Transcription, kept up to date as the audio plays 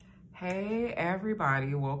Hey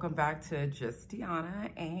everybody, welcome back to Just Deanna,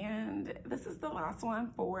 and this is the last one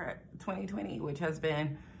for 2020, which has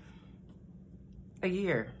been a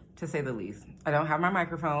year to say the least. I don't have my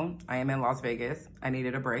microphone. I am in Las Vegas. I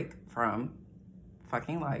needed a break from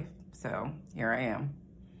fucking life, so here I am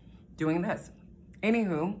doing this.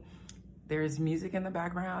 Anywho, there's music in the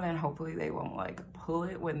background, and hopefully they won't pull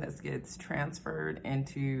it when this gets transferred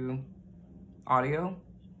into audio,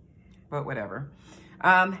 but whatever.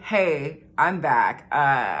 Hey, I'm back.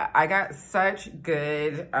 I got such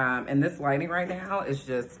good, and this lighting right now is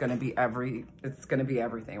just gonna be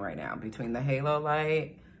everything right now. Between the halo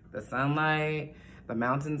light, the sunlight, the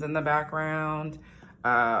mountains in the background.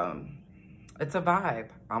 It's a vibe.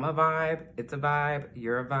 I'm a vibe. It's a vibe.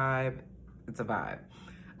 You're a vibe. It's a vibe.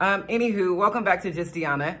 Anywho, welcome back to Just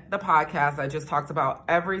Deanna, the podcast that just talks about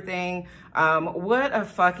everything. What a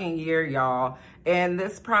fucking year, y'all. And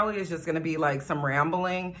this probably is just going to be some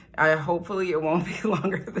rambling. Hopefully it won't be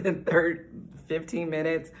longer than 15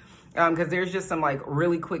 minutes because there's just some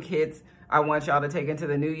really quick hits I want y'all to take into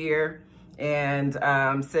the new year and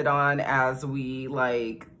sit on as we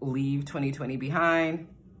leave 2020 behind.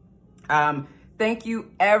 Thank you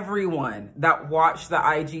everyone that watched the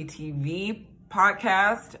IGTV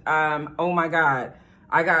podcast. Oh my God.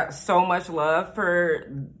 I got so much love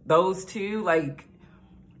for those two.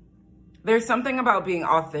 There's something about being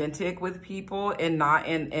authentic with people and not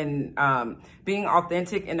in being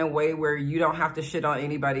authentic in a way where you don't have to shit on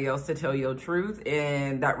anybody else to tell your truth,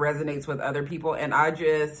 and that resonates with other people. And I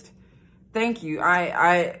just thank you.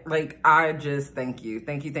 I just thank you.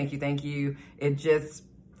 Thank you. It just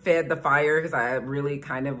fed the fire because I really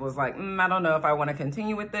kind of was I don't know if I want to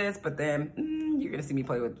continue with this, but then you're gonna see me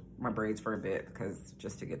play with my braids for a bit because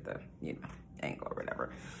just to get the angle or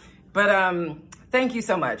whatever. But thank you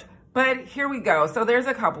so much. But here we go. So there's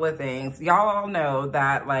a couple of things. Y'all all know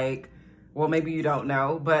that well, maybe you don't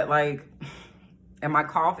know, but and my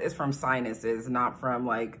cough is from sinuses, not from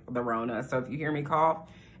the Rona. So if you hear me cough,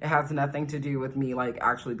 it has nothing to do with me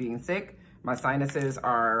actually being sick. My sinuses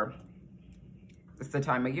are, it's the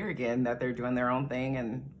time of year again that they're doing their own thing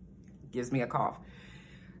and gives me a cough.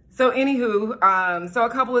 So anywho, so a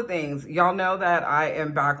couple of things. Y'all know that I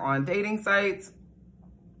am back on dating sites,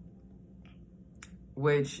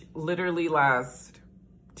 which literally last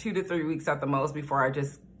 2 to 3 weeks at the most before I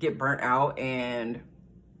just get burnt out and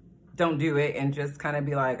don't do it and just kind of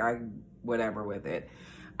be I whatever with it.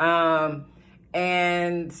 And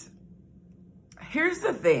here's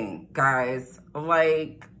the thing, guys,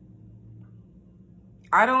 I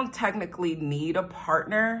don't technically need a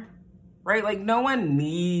partner, right? No one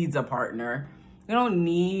needs a partner. You don't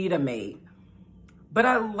need a mate. But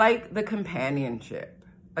I like the companionship.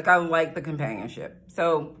 I like the companionship.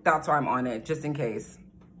 So that's why I'm on it, just in case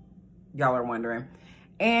y'all are wondering.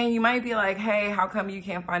 And you might be hey, how come you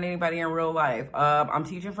can't find anybody in real life? I'm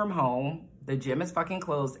teaching from home. The gym is fucking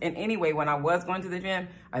closed. And anyway, when I was going to the gym,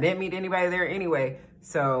 I didn't meet anybody there anyway.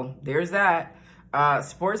 So there's that.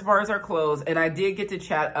 Sports bars are closed, and I did get to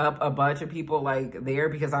chat up a bunch of people there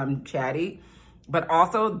because I'm chatty, but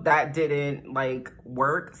also that didn't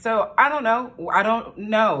work. So I don't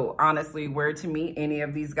know honestly where to meet any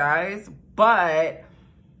of these guys, but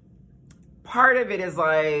part of it is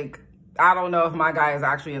I don't know if my guy is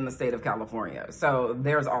actually in the state of California. So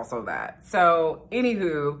there's also that. So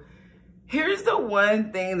anywho, here's the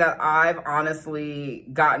one thing that I've honestly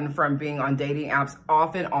gotten from being on dating apps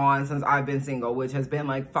off and on since I've been single, which has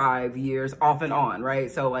been 5 years off and on, right?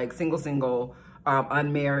 So single,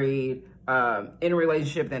 unmarried, in a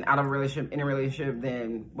relationship, then out of a relationship, in a relationship,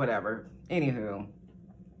 then whatever. Anywho.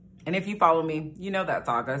 And if you follow me, you know that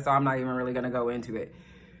saga, so I'm not even really going to go into it.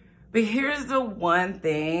 But here's the one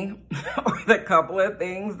thing, or the couple of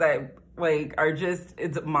things that are just,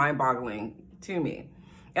 it's mind-boggling to me.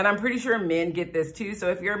 And I'm pretty sure men get this too.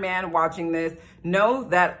 So if you're a man watching this, know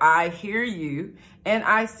that I hear you and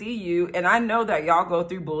I see you and I know that y'all go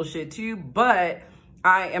through bullshit too, but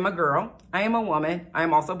I am a girl. I am a woman. I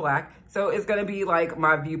am also Black. So it's going to be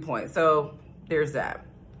my viewpoint. So there's that.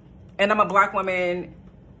 And I'm a Black woman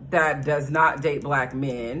that does not date Black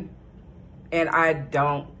men. And I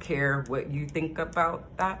don't care what you think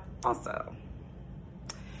about that also.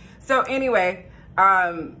 So anyway,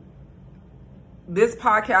 this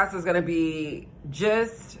podcast is going to be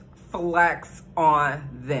just flex on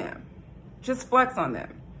them. Just flex on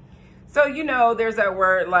them. So, there's that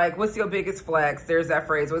word, what's your biggest flex? There's that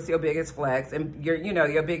phrase, what's your biggest flex? And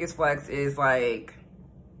your biggest flex is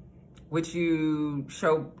which you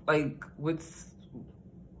show,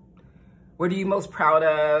 what are you most proud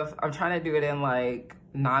of? I'm trying to do it in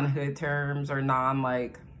non-hood terms or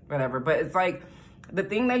whatever. But it's The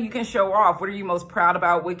thing that you can show off. What are you most proud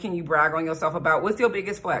about? What can you brag on yourself about? What's your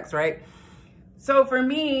biggest flex, right? So for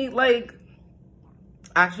me, like,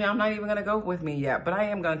 actually, I'm not even going to go with me yet, but I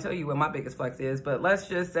am going to tell you what my biggest flex is. But let's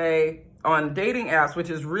just say on dating apps, which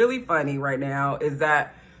is really funny right now, is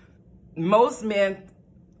that most men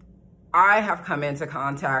I have come into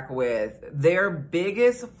contact with, their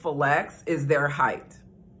biggest flex is their height.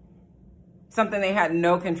 Something they had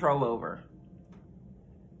no control over.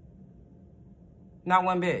 Not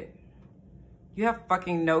one bit. You have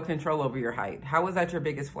fucking no control over your height. How is that your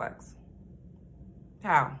biggest flex?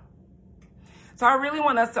 How? So I really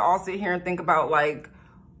want us to all sit here and think about, like,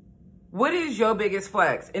 what is your biggest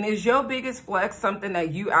flex? And is your biggest flex something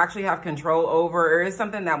that you actually have control over, or is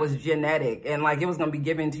something that was genetic and like it was going to be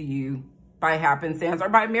given to you by happenstance or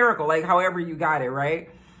by miracle, like however you got it, right?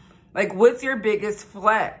 Like, what's your biggest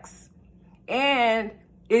flex? And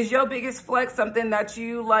is your biggest flex something that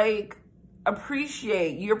you like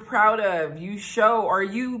appreciate, you're proud of, you show, or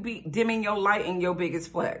you be dimming your light in your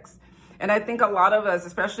biggest flex? And I think a lot of us,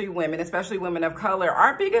 especially women of color,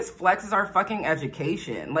 our biggest flex is our fucking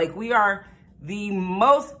education. Like, we are the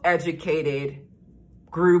most educated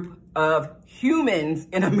group of humans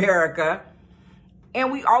in America.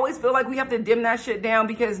 And we always feel like we have to dim that shit down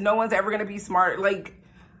because no one's ever going to be smart. Like,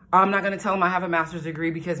 I'm not going to tell him I have a master's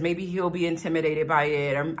degree because maybe he'll be intimidated by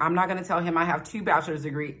it. I'm not going to tell him I have 2 bachelor's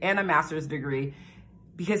degrees and a master's degree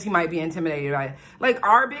because he might be intimidated by it. Like,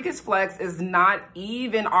 our biggest flex is not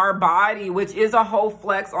even our body, which is a whole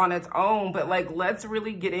flex on its own. But like, let's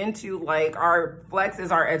really get into, like, our flex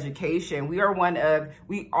is our education. We are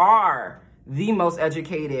the most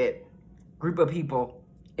educated group of people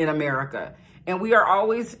in America. And we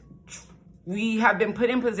have been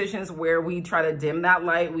put in positions where we try to dim that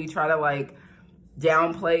light. We try to like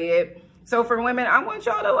downplay it. So for women, I want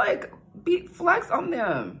y'all to like flex on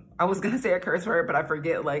them. I was going to say a curse word, but I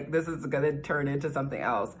forget, like, this is going to turn into something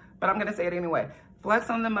else. But I'm going to say it anyway. Flex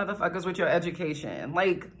on them motherfuckers with your education.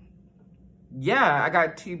 Like, yeah, I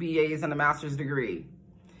got 2 BAs and a master's degree.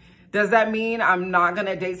 Does that mean I'm not going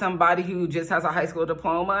to date somebody who just has a high school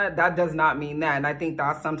diploma? That does not mean that. And I think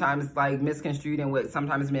that's sometimes like misconstrued in what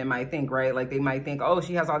sometimes men might think, right? Like, they might think, oh,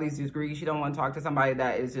 she has all these degrees. She don't want to talk to somebody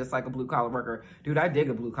that is just like a blue collar worker. Dude, I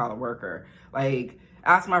dig a blue collar worker. Like,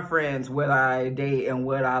 ask my friends what I date and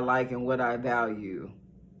what I like and what I value.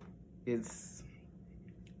 It's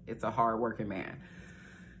a hard working man.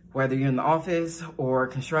 Whether you're in the office or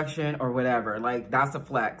construction or whatever, like, that's a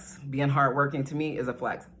flex. Being hardworking to me is a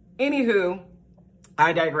flex. Anywho,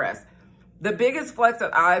 I digress. The biggest flex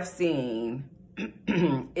that I've seen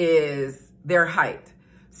is their height.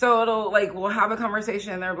 So it'll like, we'll have a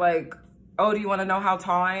conversation and they're like, oh, do you want to know how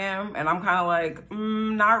tall I am? And I'm kind of like,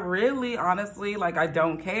 not really, honestly. Like, I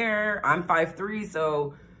don't care. I'm 5'3",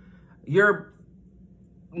 so you're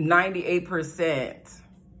 98%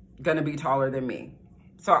 gonna be taller than me.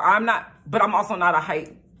 So I'm not, but I'm also not a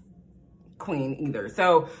height queen either.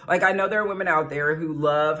 So like, I know there are women out there who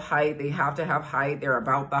love height. They have to have height. They're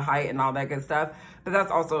about the height and all that good stuff. But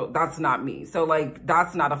that's not me. So like,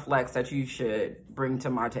 that's not a flex that you should bring to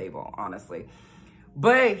my table, honestly.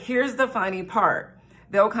 But here's the funny part.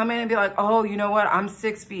 They'll come in and be like, oh, you know what? I'm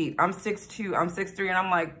 6 feet. I'm 6'2". I'm 6'3". And I'm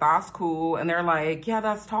like, that's cool. And they're like, yeah,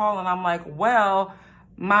 that's tall. And I'm like, well,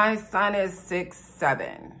 my son is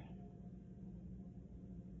 6'7".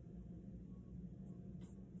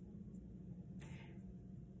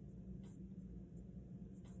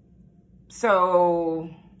 So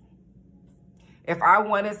if I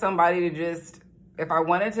wanted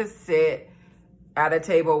to sit at a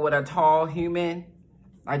table with a tall human,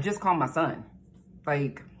 I just call my son.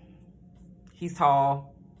 Like, he's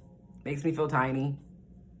tall, makes me feel tiny.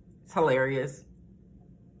 It's hilarious.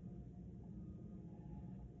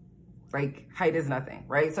 Like, height is nothing,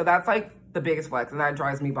 right? So that's like the biggest flex, and that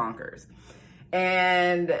drives me bonkers.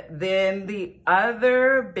 And then the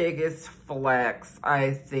other biggest flex,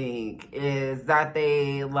 I think, is that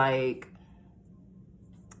they like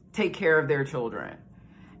take care of their children.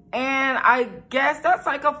 And I guess that's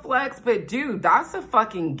like a flex, but dude, that's a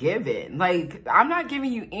fucking given. Like, I'm not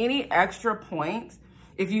giving you any extra points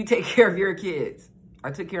if you take care of your kids.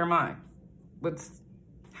 I took care of mine.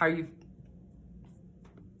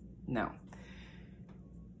 No.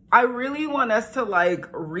 I really want us to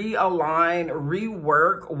like realign,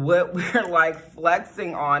 rework what we're like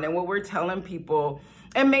flexing on and what we're telling people.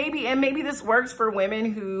 And maybe this works for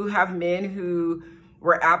women who have men who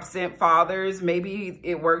were absent fathers. Maybe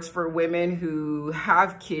it works for women who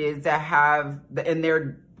have kids that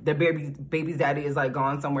the baby's daddy is like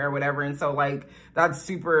gone somewhere or whatever. And so like, that's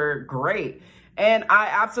super great. And I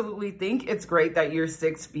absolutely think it's great that you're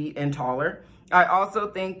 6 feet and taller. I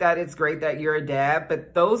also think that it's great that you're a dad,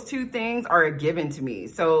 but those two things are a given to me.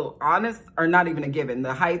 So honest, or not even a given.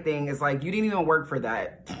 The height thing is like, you didn't even work for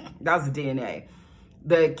that. That's DNA.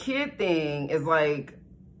 The kid thing is like,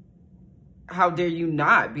 how dare you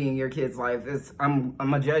not be in your kid's life? I'm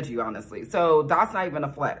gonna judge you, honestly. So that's not even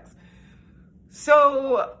a flex.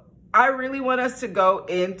 So I really want us to go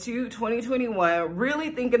into 2021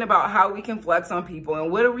 really thinking about how we can flex on people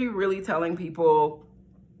and what are we really telling people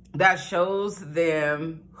that shows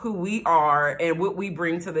them who we are and what we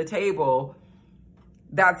bring to the table.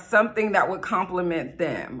 That's something that would compliment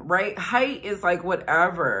them, right? Height is like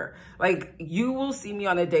whatever. Like, you will see me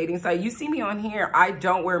on a dating site. You see me on here, I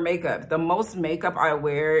don't wear makeup. The most makeup I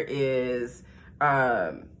wear is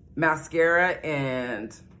mascara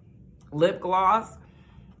and lip gloss.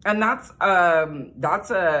 And that's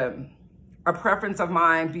a preference of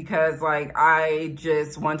mine because, like, I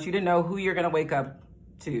just want you to know who you're going to wake up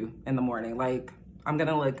to in the morning. Like, I'm going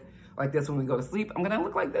to look like this when we go to sleep. I'm going to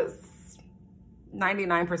look like this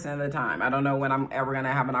 99% of the time. I don't know when I'm ever going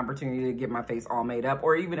to have an opportunity to get my face all made up,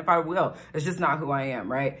 or even if I will. It's just not who I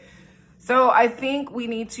am, right? So I think we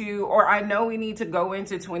need to, or I know we need to go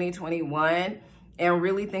into 2021 and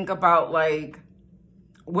really think about, like,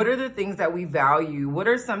 what are the things that we value? What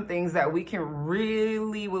are some things that we can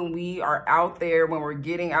really, when we are out there, when we're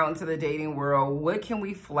getting out into the dating world, what can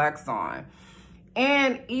we flex on?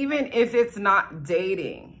 And even if it's not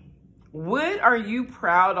dating, what are you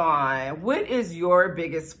proud on? What is your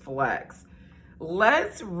biggest flex?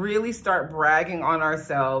 Let's really start bragging on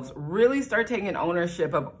ourselves, really start taking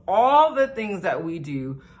ownership of all the things that we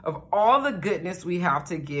do, of all the goodness we have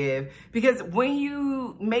to give. Because when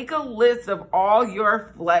you make a list of all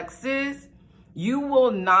your flexes, you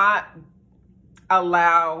will not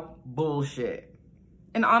allow bullshit.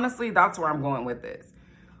 And honestly, that's where I'm going with this.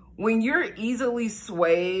 When you're easily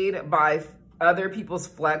swayed by other people's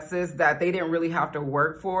flexes that they didn't really have to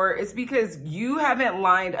work for, it's because you haven't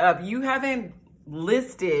lined up, you haven't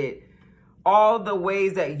listed all the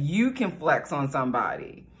ways that you can flex on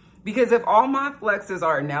somebody. Because if all my flexes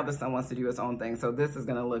are, now the son wants to do his own thing, so this is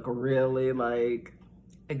gonna look really like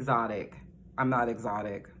exotic. I'm not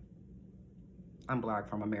exotic. I'm Black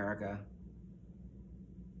from America.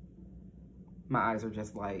 My eyes are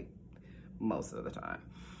just light most of the time.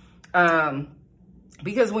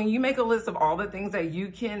 Because when you make a list of all the things that you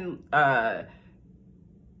can,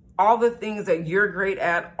 all the things that you're great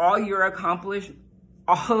at, all of your accomplishments,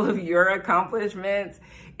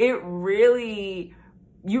 you really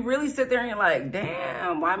sit there and you're like,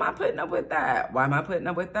 damn, why am I putting up with that? Why am I putting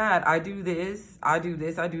up with that? I do this, I do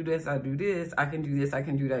this, I do this, I do this, I can do this, I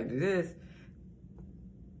can do that, do this.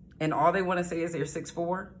 And all they want to say is they're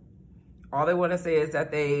 6'4". All they want to say is that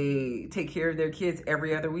they take care of their kids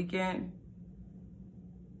every other weekend.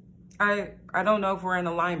 I don't know if we're in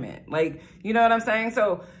alignment. Like, you know what I'm saying?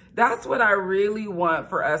 So that's what I really want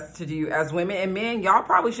for us to do as women. And men, y'all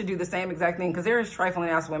probably should do the same exact thing because there is trifling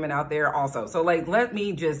ass women out there also. So, like, let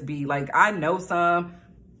me just be like, I know some.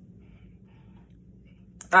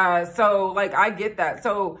 So, like, I get that.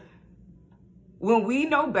 So when we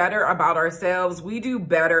know better about ourselves, we do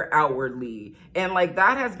better outwardly. And, like,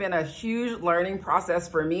 that has been a huge learning process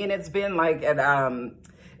for me. And it's been like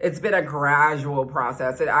it's been a gradual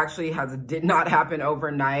process. It actually did not happen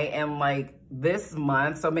overnight. And like this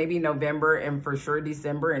month, so maybe November and for sure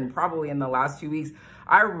December and probably in the last 2 weeks,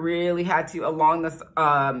 I really had to, along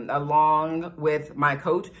with my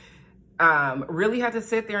coach, really had to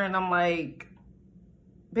sit there and I'm like,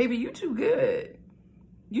 baby, you too good.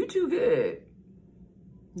 You too good.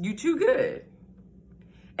 You too good.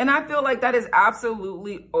 And I feel like that is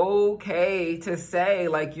absolutely okay to say,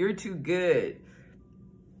 like, you're too good.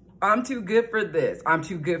 I'm too good for this. I'm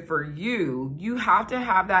too good for you. You have to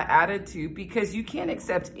have that attitude because you can't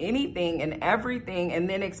accept anything and everything and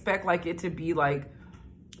then expect like it to be like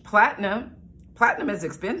platinum. Platinum is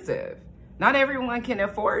expensive. Not everyone can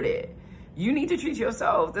afford it. You need to treat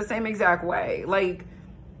yourself the same exact way. Like,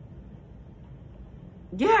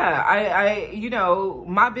 yeah, I you know,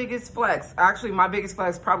 my biggest flex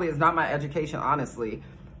probably is not my education, honestly,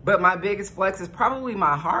 but my biggest flex is probably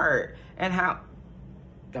my heart and how,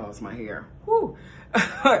 that was my hair. Whew.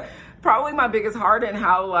 Probably my biggest heart and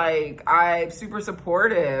how like I'm super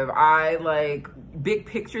supportive. I like big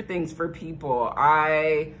picture things for people.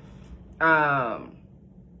 I want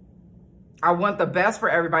the best for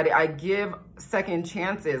everybody. I give second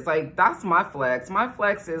chances. Like that's my flex. My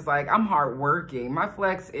flex is like I'm hardworking. My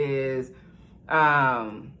flex is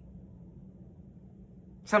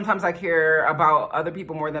sometimes I care about other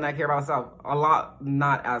people more than I care about myself. A lot,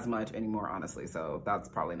 not as much anymore, honestly. So that's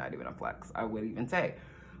probably not even a flex, I would even say.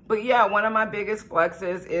 But yeah, one of my biggest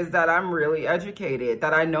flexes is that I'm really educated,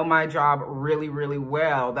 that I know my job really, really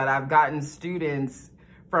well, that I've gotten students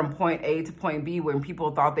from point A to point B when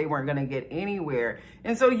people thought they weren't going to get anywhere.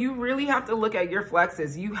 And so you really have to look at your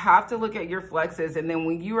flexes. You have to look at your flexes. And then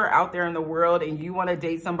when you are out there in the world and you want to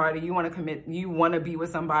date somebody, you want to commit, you want to be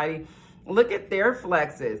with somebody, look at their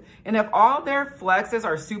flexes. And if all their flexes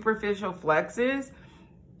are superficial flexes,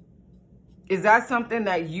 is that something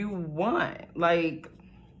that you want? Like,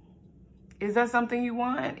 is that something you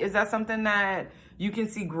want? Is that something that you can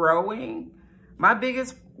see growing?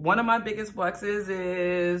 One of my biggest flexes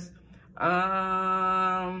is,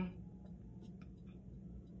 I'm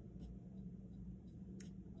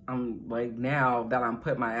like, now that I'm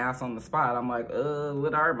putting my ass on the spot, I'm like,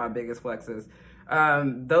 what are my biggest flexes?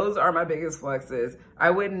 Those are my biggest flexes. I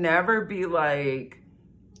would never be like,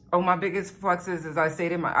 oh, my biggest flexes is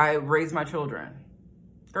I raise my children.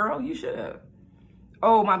 Girl, you should.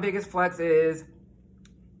 Oh, my biggest flex is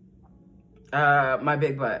my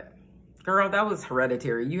big butt. Girl, that was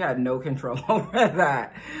hereditary. You had no control over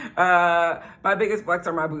that. My biggest flex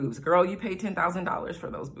are my boobs. Girl, you paid $10,000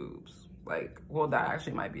 for those boobs. Like, well, that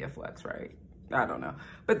actually might be a flex, right? I don't know.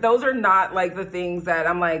 But those are not like the things that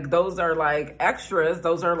I'm like, those are like extras.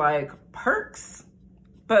 Those are like perks.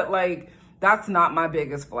 But like, that's not my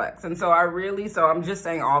biggest flex. And so I'm just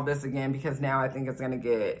saying all this again because now I think it's going to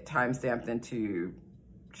get timestamped into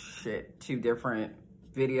 2 different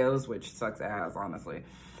videos, which sucks ass, honestly.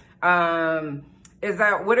 Is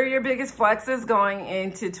that what are your biggest flexes going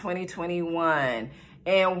into 2021?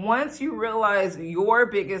 And once you realize your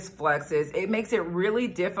biggest flexes, it makes it really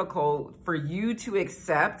difficult for you to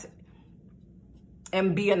accept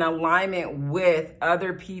and be in alignment with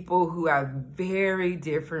other people who have very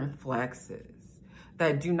different flexes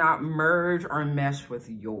that do not merge or mesh with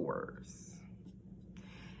yours.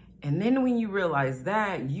 And then when you realize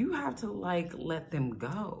that, you have to like let them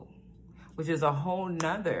go, which is a whole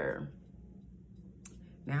nother,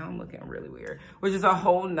 now I'm looking really weird, which is a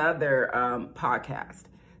whole nother podcast.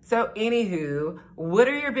 So anywho, what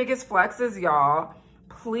are your biggest flexes, y'all?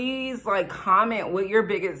 Please like comment what your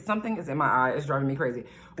biggest, something is in my eye, it's driving me crazy.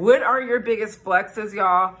 What are your biggest flexes,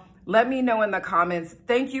 y'all? Let me know in the comments.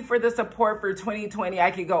 Thank you for the support for 2020.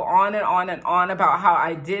 I could go on and on and on about how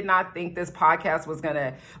I did not think this podcast was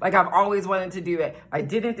gonna, like I've always wanted to do it. I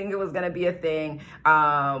didn't think it was gonna be a thing.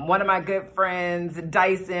 One of my good friends,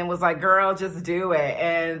 Dyson, was like, girl, just do it.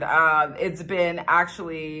 And it's been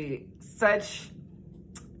actually such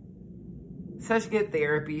good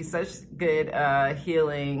therapy, such good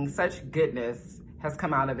healing, such goodness has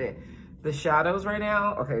come out of it. The shadows right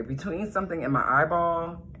now, okay, between something in my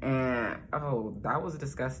eyeball and, oh, that was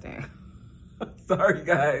disgusting. Sorry,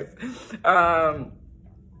 guys. And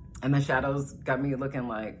the shadows got me looking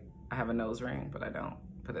like I have a nose ring, but I don't,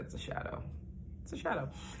 but it's a shadow. It's a shadow.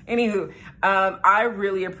 Anywho, I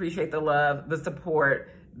really appreciate the love, the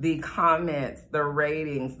support, the comments, the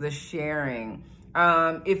ratings, the sharing.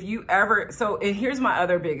 If you ever, and here's my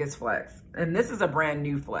other biggest flex, and this is a brand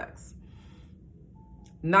new flex.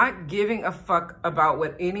 Not giving a fuck about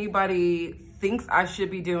what anybody thinks I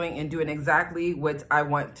should be doing and doing exactly what I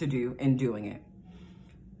want to do and doing it.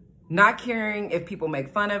 Not caring if people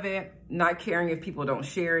make fun of it, not caring if people don't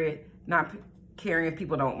share it, not caring if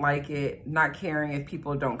people don't like it, not caring if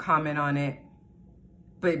people don't comment on it,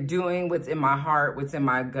 but doing what's in my heart, what's in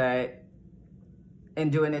my gut,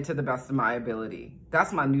 and doing it to the best of my ability.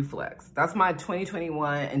 That's my new flex. That's my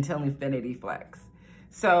 2021 until infinity flex.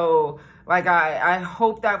 So like, I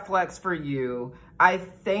hope that flex for you. I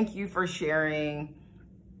thank you for sharing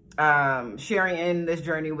in this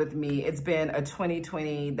journey with me. It's been a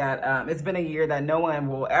 2020 that, it's been a year that no one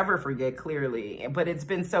will ever forget, clearly, but it's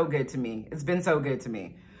been so good to me. It's been so good to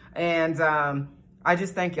me. And I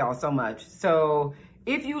just thank y'all so much. So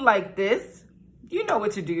if you like this, you know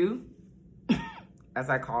what to do. As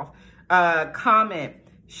I cough, comment,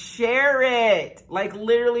 share it. Like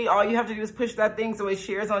literally all you have to do is push that thing so it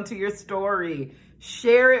shares onto your story.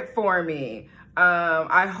 Share it for me.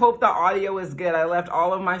 I hope the audio is good. I left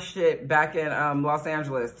all of my shit back in Los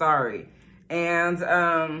Angeles, sorry. And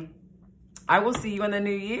I will see you in the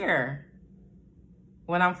new year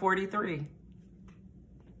when I'm 43.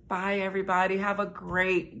 Bye everybody. Have a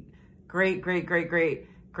great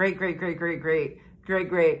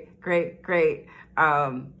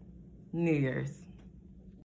New Year's.